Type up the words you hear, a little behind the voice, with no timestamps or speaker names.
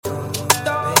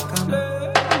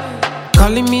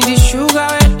Calling me the sugar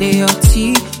where they your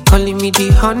tea. Calling me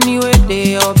the honey where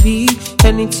they your bee.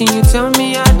 Anything you tell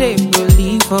me, I they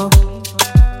believe her.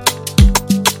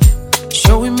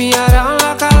 Showing me around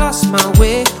like I lost my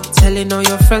way. Telling all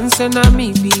your friends and I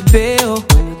me be bail.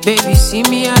 Baby, see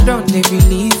me, I don't they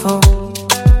believe her.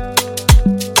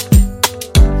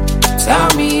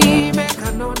 Tell me, make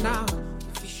I know now.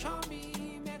 If you show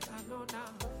me, make I know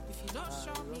now. If you don't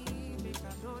show me, make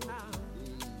I know now.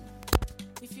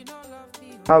 If you don't love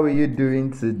me. How are you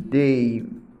doing today?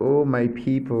 Oh, my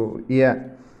people. Yeah.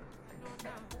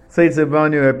 So it's a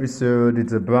brand new episode.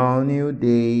 It's a brand new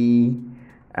day.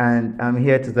 And I'm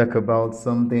here to talk about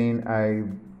something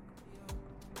I'm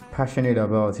passionate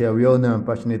about. Yeah, we all know I'm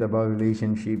passionate about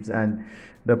relationships. And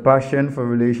the passion for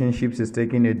relationships is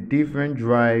taking a different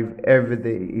drive every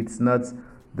day. It's not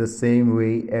the same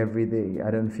way every day. I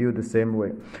don't feel the same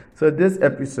way. So this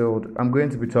episode, I'm going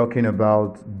to be talking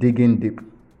about digging deep.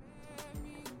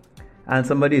 And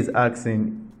somebody is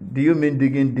asking, do you mean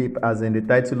digging deep as in the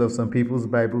title of some people's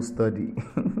Bible study?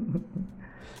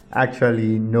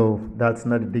 Actually, no, that's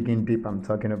not digging deep I'm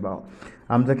talking about.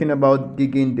 I'm talking about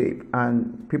digging deep.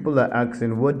 And people are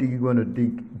asking, what do you want to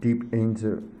dig deep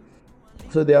into?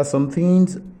 So there are some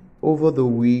things over the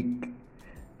week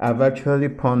I've actually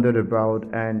pondered about,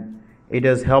 and it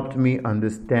has helped me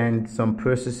understand some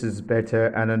processes better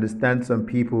and understand some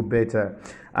people better.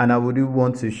 And I would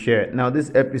want to share. Now, this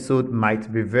episode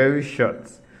might be very short.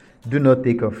 Do not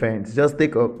take offense. Just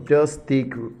take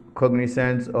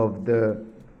cognizance of the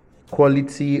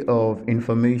quality of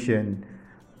information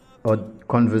or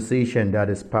conversation that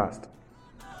is passed.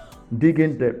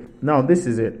 Digging deep. Now, this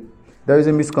is it. There is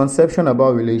a misconception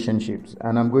about relationships,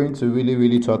 and I'm going to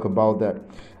really talk about that.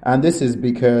 And this is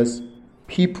because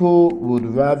people would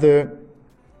rather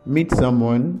meet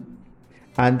someone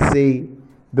and say,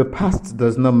 the past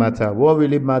does not matter. What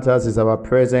really matters is our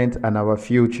present and our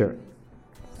future.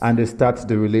 And they start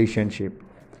the relationship.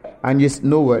 And you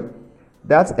know what?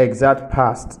 That exact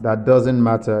past that doesn't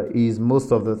matter is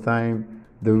most of the time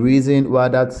the reason why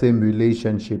that same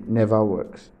relationship never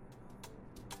works.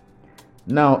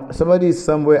 Now, somebody is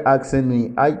somewhere asking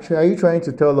me, are you trying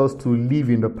to tell us to live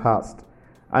in the past?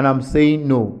 And I'm saying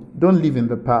no, don't live in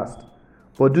the past.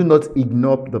 But do not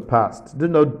ignore the past. Do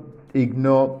not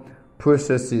ignore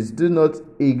processes. Do not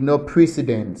ignore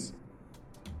precedents.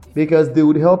 Because they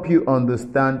would help you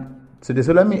understand today.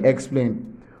 So let me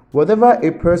explain. Whatever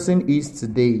a person is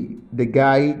today, the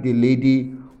guy, the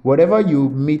lady, whatever you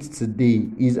meet today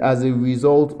is as a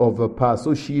result of a past.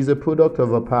 So she is a product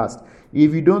of a past.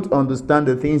 If you don't understand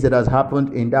the things that has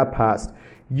happened in that past,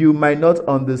 you might not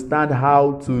understand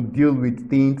how to deal with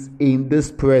things in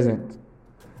this present.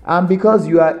 And because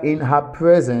you are in her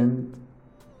present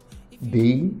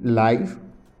day, life,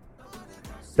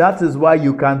 that is why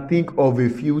you can think of a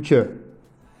future.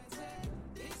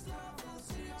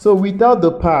 So without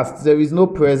the past, there is no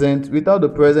present. Without the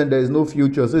present, there is no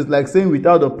future. So it's like saying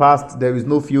without the past, there is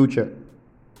no future.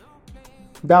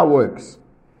 That works.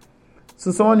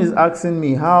 So someone is asking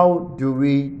me, how do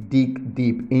we dig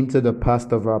deep into the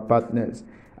past of our partners?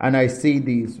 And I say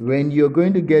this, when you're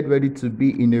going to get ready to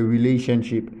be in a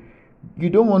relationship, you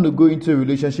don't want to go into a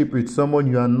relationship with someone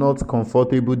you are not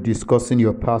comfortable discussing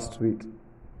your past with.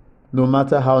 No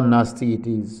matter how nasty it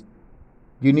is.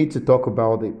 You need to talk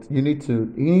about it. He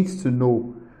needs to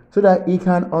know so that he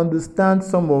can understand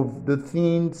some of the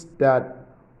things that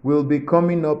will be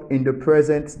coming up in the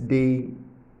present day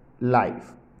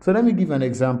life. So let me give an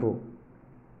example.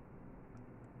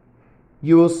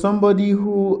 You are somebody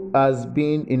who has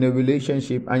been in a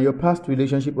relationship, and your past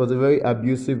relationship was a very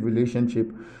abusive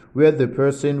relationship where the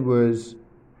person was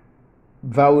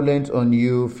violent on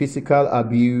you, physical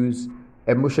abuse,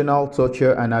 emotional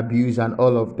torture and abuse and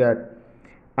all of that.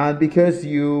 And because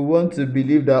you want to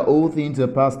believe that all things are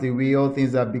passed away, all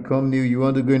things have become new, you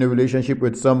want to go in a relationship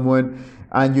with someone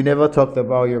and you never talked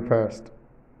about your past.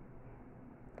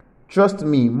 Trust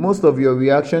me, most of your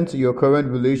reaction to your current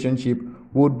relationship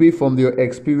would be from your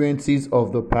experiences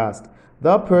of the past.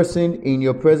 That person in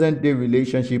your present day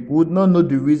relationship would not know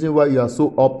the reason why you are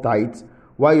so uptight,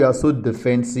 why you are so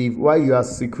defensive, why you are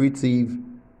secretive,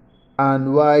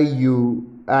 and why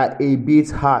you are a bit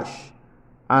harsh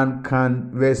and can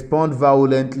respond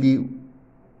violently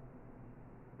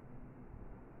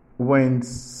when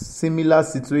similar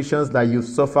situations that you've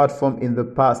suffered from in the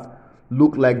past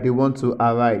look like they want to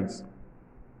arise.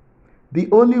 The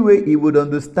only way he would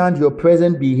understand your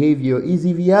present behavior is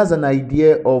if he has an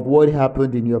idea of what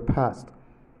happened in your past.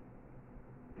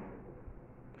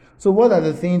 So, what are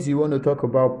the things you want to talk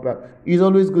about? But it's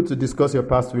always good to discuss your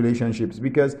past relationships,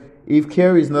 because if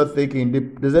care is not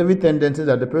taken, there's every tendency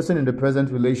that the person in the present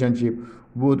relationship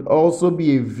would also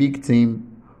be a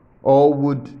victim or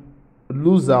would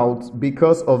lose out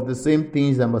because of the same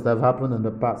things that must have happened in the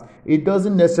past. It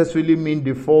doesn't necessarily mean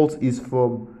the fault is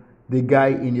from the guy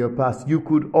in your past. You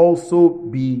could also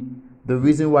be the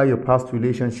reason why your past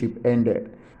relationship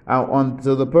ended. And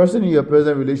until the person in your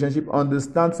present relationship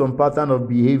understands some pattern of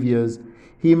behaviors,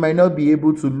 he might not be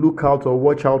able to look out or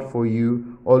watch out for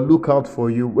you or look out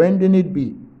for you when they need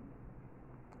be.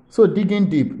 So digging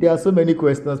deep, there are so many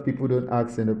questions people don't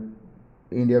ask in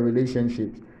their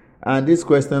relationships, and these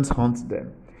questions haunt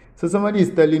them. So somebody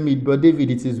is telling me, but David,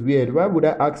 it is weird. Why would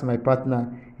I ask my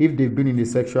partner if they've been in a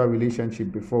sexual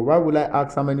relationship before? Why would I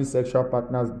ask how many sexual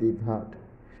partners they've had?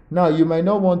 Now, you might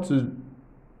not want to.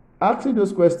 Asking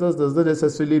those questions does not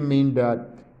necessarily mean that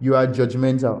you are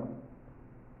judgmental.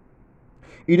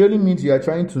 It only means you are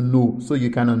trying to know so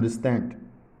you can understand.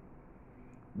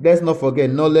 Let's not forget,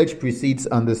 knowledge precedes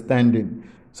understanding.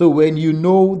 So when you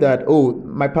know that, oh,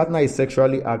 my partner is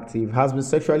sexually active, has been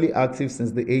sexually active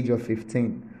since the age of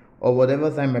 15, or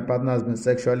whatever time my partner has been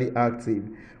sexually active,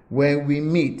 when we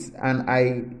meet and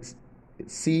I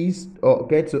see or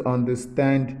get to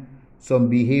understand some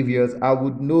behaviors, I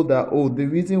would know that, oh, the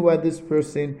reason why this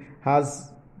person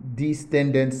has these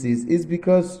tendencies is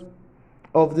because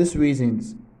of these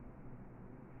reasons.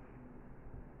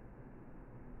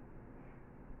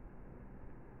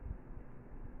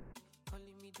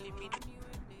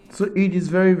 So it is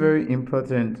very, very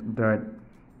important that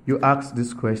you ask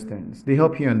these questions. They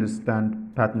help you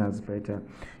understand partners better.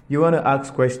 You want to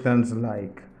ask questions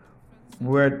like,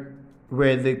 were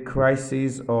the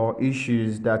crises or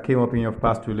issues that came up in your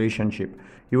past relationship?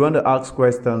 You want to ask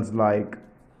questions like,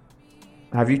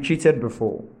 have you cheated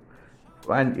before?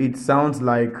 And it sounds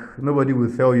like nobody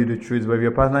will tell you the truth, but if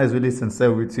your partner is really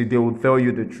sincere with you, they will tell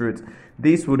you the truth.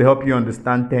 This would help you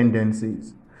understand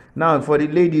tendencies. Now, for the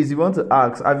ladies, you want to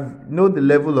ask, I know the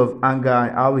level of anger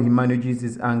and how he manages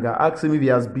his anger. Ask him if he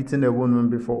has beaten a woman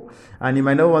before. And he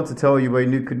might not want to tell you, but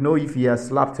you could know if he has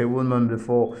slapped a woman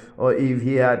before, or if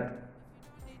he had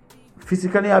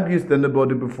physically abused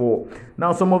anybody before.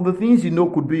 Now, some of the things you know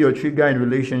could be your trigger in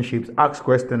relationships, ask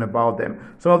questions about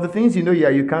them. Some of the things you know,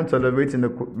 you can't tolerate in a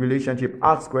relationship,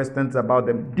 ask questions about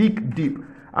them. Dig deep.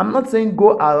 I'm not saying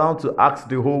go around to ask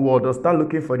the whole world or start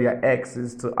looking for their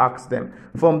exes to ask them.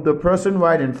 From the person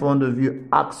right in front of you,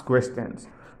 ask questions.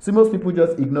 See, most people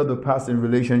just ignore the past in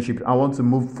relationships and want to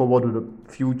move forward with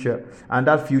the future, and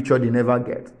that future they never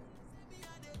get.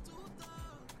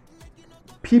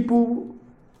 People,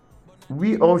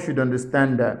 we all should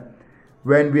understand that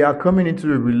when we are coming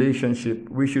into a relationship,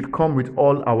 we should come with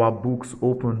all our books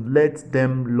open. Let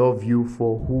them love you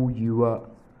for who you are,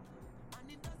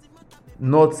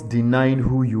 not denying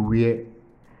who you were,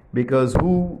 because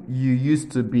who you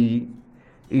used to be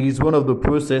is one of the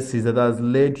processes that has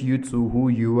led you to who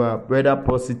you are, whether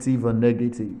positive or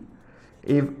negative.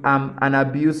 If I'm an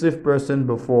abusive person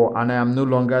before and I am no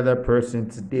longer that person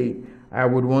today, I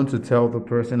would want to tell the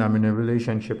person I'm in a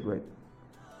relationship with.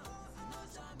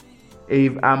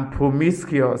 If I'm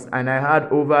promiscuous and I had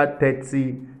over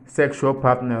 30 sexual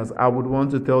partners, I would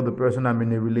want to tell the person I'm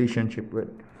in a relationship with.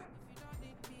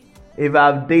 If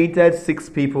I've dated 6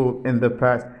 people in the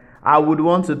past, I would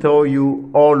want to tell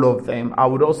you all of them. I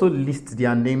would also list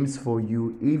their names for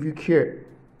you if you care.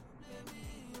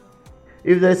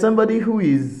 If there's somebody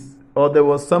there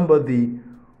was somebody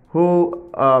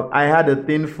who I had a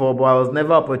thing for, but I was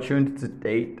never opportune to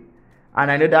date, and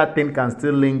I know that thing can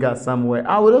still linger somewhere,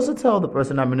 I would also tell the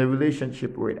person I'm in a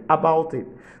relationship with about it.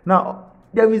 Now,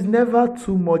 there is never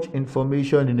too much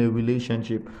information in a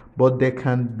relationship, but there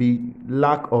can be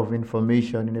lack of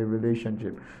information in a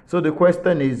relationship. So the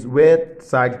question is, where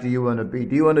side do you want to be?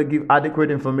 Do you want to give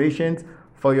adequate information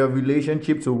for your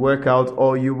relationship to work out,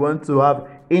 or you want to have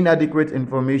inadequate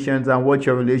information and watch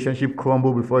your relationship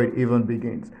crumble before it even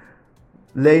begins?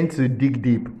 Learn to dig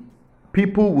deep.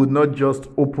 People would not just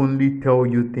openly tell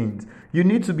you things. You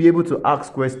need to be able to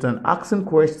ask questions. Asking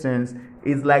questions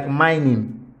is like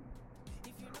mining.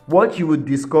 What you would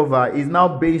discover is now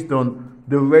based on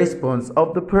the response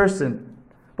of the person.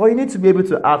 But you need to be able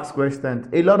to ask questions.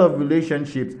 A lot of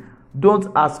relationships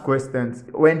don't ask questions.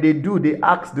 When they do, they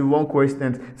ask the wrong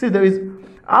questions. See, there is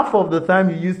half of the time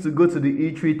you used to go to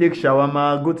the eatery, take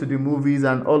shawarma, go to the movies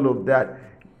and all of that.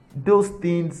 Those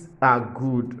things are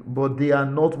good, but they are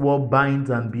not what binds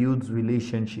and builds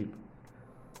relationship.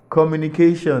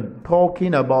 communication,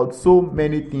 talking about so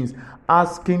many things,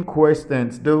 asking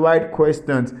questions, the right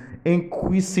questions,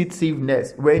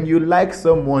 inquisitiveness. When you like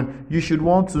someone, you should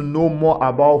want to know more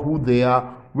about who they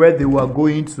are, where they were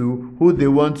going to, who they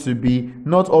want to be,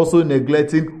 not also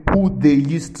neglecting who they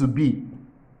used to be.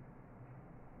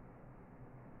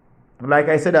 Like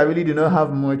I said, I really do not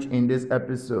have much in this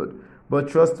episode, but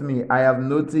trust me, I have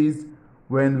noticed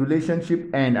when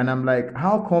relationship end and I'm like,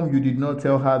 how come you did not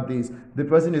tell her this? The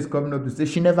person is coming up to say,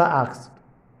 she never asked,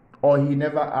 or he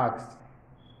never asked.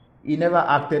 He never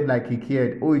acted like he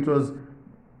cared.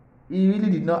 He really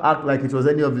did not act like it was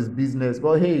any of his business.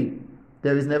 But hey,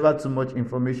 there is never too much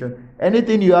information.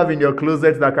 Anything you have in your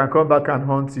closet that can come back and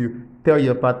haunt you, tell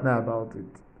your partner about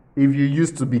it. If you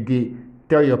used to be gay,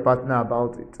 tell your partner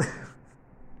about it.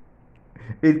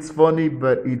 It's funny,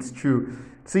 but it's true.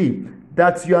 See,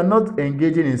 that you are not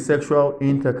engaging in sexual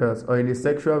intercourse or in a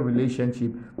sexual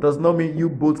relationship does not mean you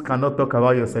both cannot talk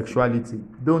about your sexuality.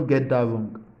 Don't get that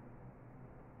wrong.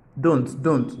 Don't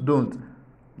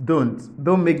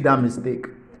make that mistake.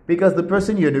 Because the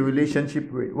person you're in a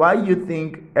relationship with, while you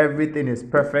think everything is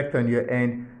perfect on your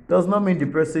end, does not mean the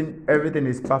person, everything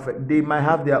is perfect. They might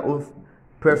have their own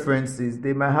preferences.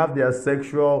 They might have their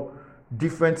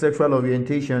different sexual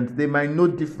orientations. They might know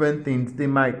different things. They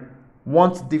might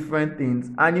want different things.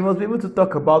 And you must be able to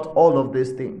talk about all of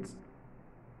these things.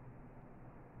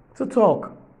 So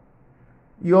talk.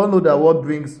 You all know that what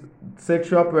brings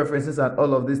sexual preferences and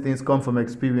all of these things come from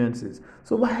experiences.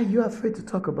 So why are you afraid to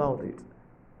talk about it?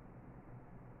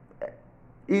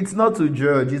 It's not to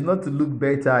judge. It's not to look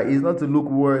better. It's not to look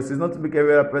worse. It's not to make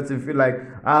every other person feel like,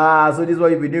 so this is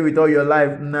what you've been doing with all your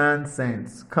life.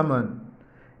 Nonsense. Come on.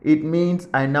 It means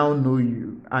I now know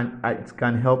you and it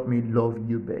can help me love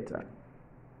you better.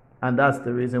 And that's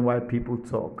the reason why people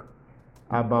talk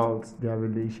about their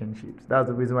relationships. That's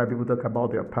the reason why people talk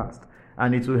about their past.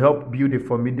 And it will help build a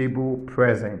formidable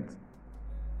present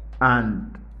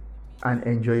and an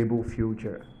enjoyable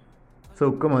future.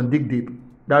 So come on, dig deep.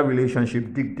 That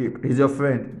relationship, dig deep. Is your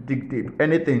friend, dig deep.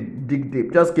 Anything, dig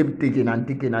deep. Just keep digging and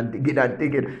digging and digging and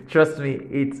digging. Trust me,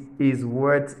 it is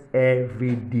worth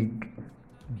every dig.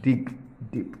 Dig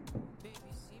deep.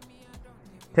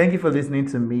 Thank you for listening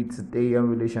to me today on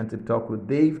Relationship Talk with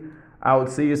Dave. I will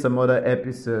see you some other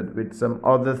episode with some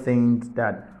other things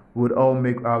that would all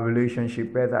make our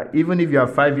relationship better. Even if you are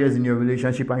 5 years in your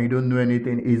relationship and you don't know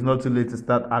anything, it's not too late to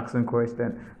start asking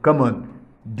questions. Come on,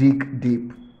 dig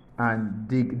deep and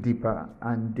dig deeper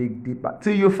and dig deeper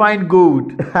till you find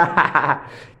gold.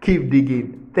 Keep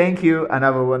digging. Thank you and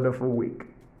have a wonderful week.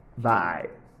 Bye.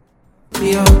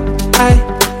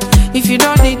 If you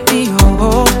don't need me,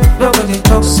 nobody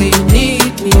talk, say you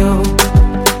need me,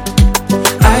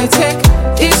 I take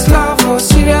this love more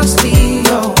seriously,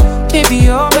 Maybe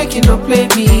you're making no play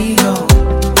me,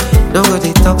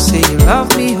 Nobody talk, say you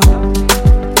love me,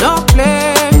 Don't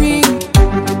play me.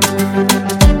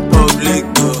 Public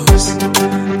boss,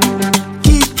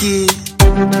 Kiki,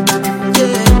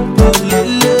 yeah,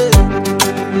 Lele.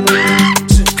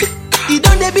 You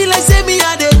don't they be like say me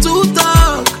I dey too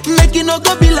talk, make you no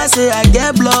go be like say I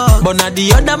get blocked. But now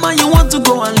the other man you want to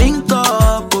go and link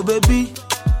up, oh baby.